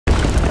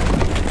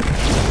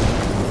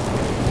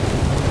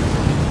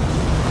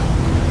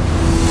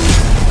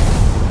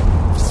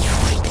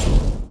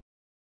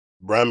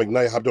Brian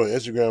McKnight hopped on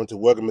Instagram to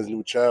welcome his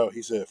new child.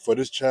 He said, "For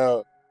this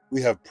child,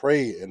 we have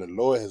prayed, and the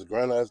Lord has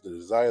granted us the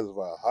desires of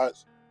our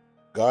hearts.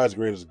 God's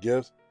greatest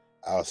gift.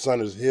 Our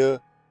son is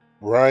here.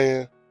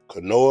 Brian,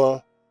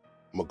 Kanoa,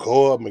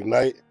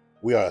 McKnight.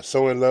 We are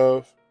so in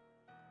love."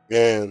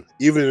 And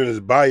even in his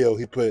bio,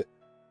 he put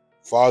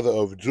father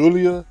of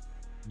Julia,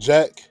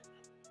 Jack,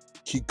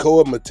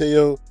 Kikoa,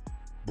 Mateo,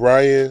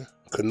 Brian,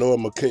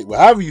 Kanoa, McKay. Well,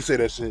 however you say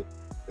that shit,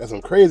 that's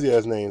some crazy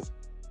ass names.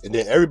 And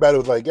then everybody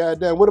was like, "God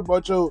damn, what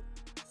about your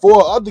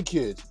 4 other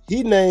kids?"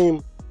 He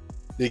named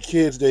the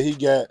kids that he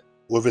got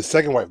with his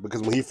second wife,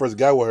 because when he first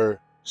got with her,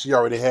 she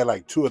already had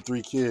like 2 or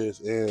 3 kids,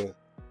 and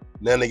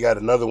then they got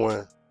another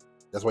one.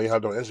 That's why he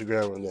hopped on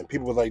Instagram. And then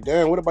people was like,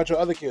 "Damn, what about your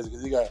other kids?"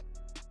 Because he got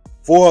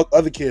 4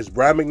 other kids: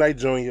 Brian McKnight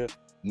Jr.,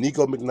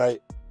 Nico McKnight,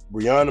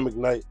 Brianna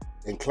McKnight,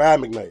 and Clyde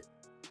McKnight.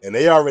 And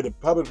they already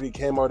publicly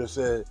came out and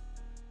said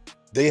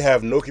they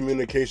have no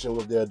communication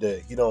with their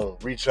dad. He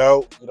don't reach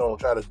out. He don't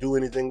try to do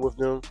anything with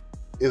them.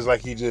 It's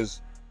like he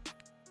just,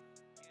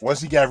 once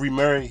he got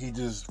remarried, he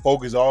just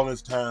focused all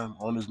his time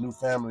on his new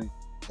family.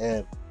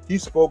 And he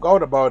spoke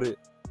out about it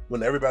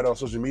when everybody on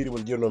social media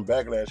was giving him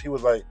backlash. He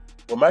was like,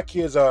 "Well, my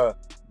kids are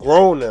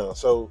grown now,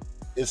 so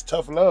it's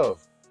tough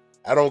love.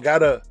 I don't got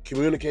to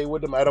communicate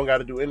with them. I don't got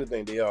to do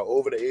anything. They are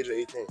over the age of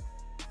 18.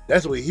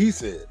 That's what he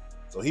said.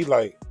 So he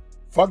like,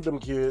 "Fuck them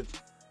kids.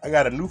 I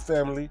got a new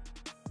family."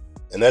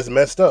 And that's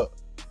messed up.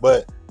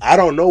 But I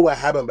don't know what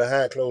happened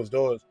behind closed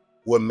doors,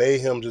 what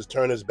made him just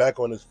turn his back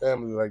on his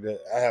family like that.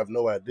 I have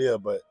no idea.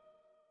 But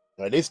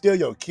like, they still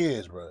your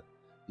kids, bro.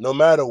 No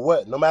matter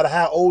what, no matter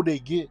how old they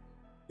get,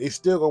 they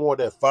still gonna want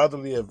that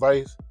fatherly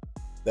advice,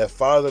 that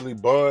fatherly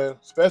bond,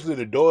 especially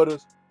the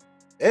daughters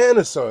and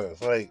the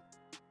sons. Like,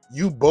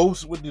 you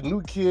boast with the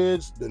new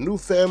kids, the new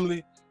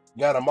family,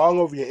 got them all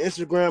over your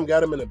Instagram, got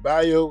them in the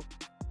bio.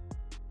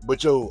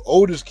 But your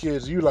oldest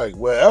kids, you like,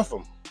 well, F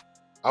them.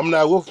 I'm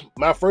not with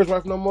my first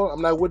wife no more.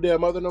 I'm not with their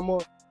mother no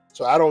more.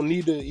 So I don't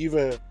need to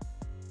even,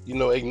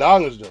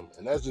 acknowledge them.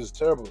 And that's just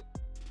terrible.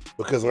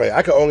 Because like,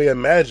 I can only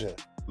imagine.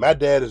 My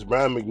dad is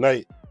Brian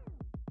McKnight.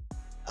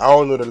 I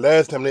don't know the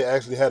last time they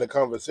actually had a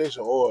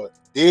conversation or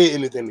did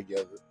anything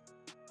together.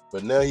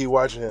 But now he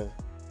watching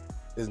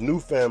his new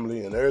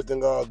family and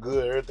everything all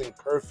good, everything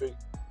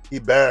perfect. He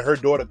buying her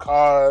daughter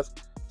cars,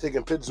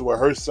 taking pictures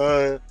with her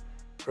son,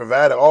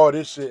 providing all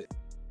this shit.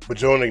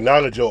 But you don't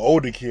acknowledge your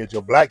older kids,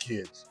 your black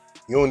kids.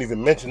 You don't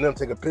even mention them,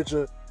 take a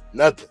picture,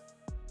 nothing.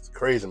 It's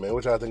crazy, man.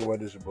 What y'all think about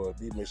this, your boy?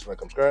 Make sure to like,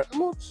 subscribe.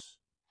 I'm out.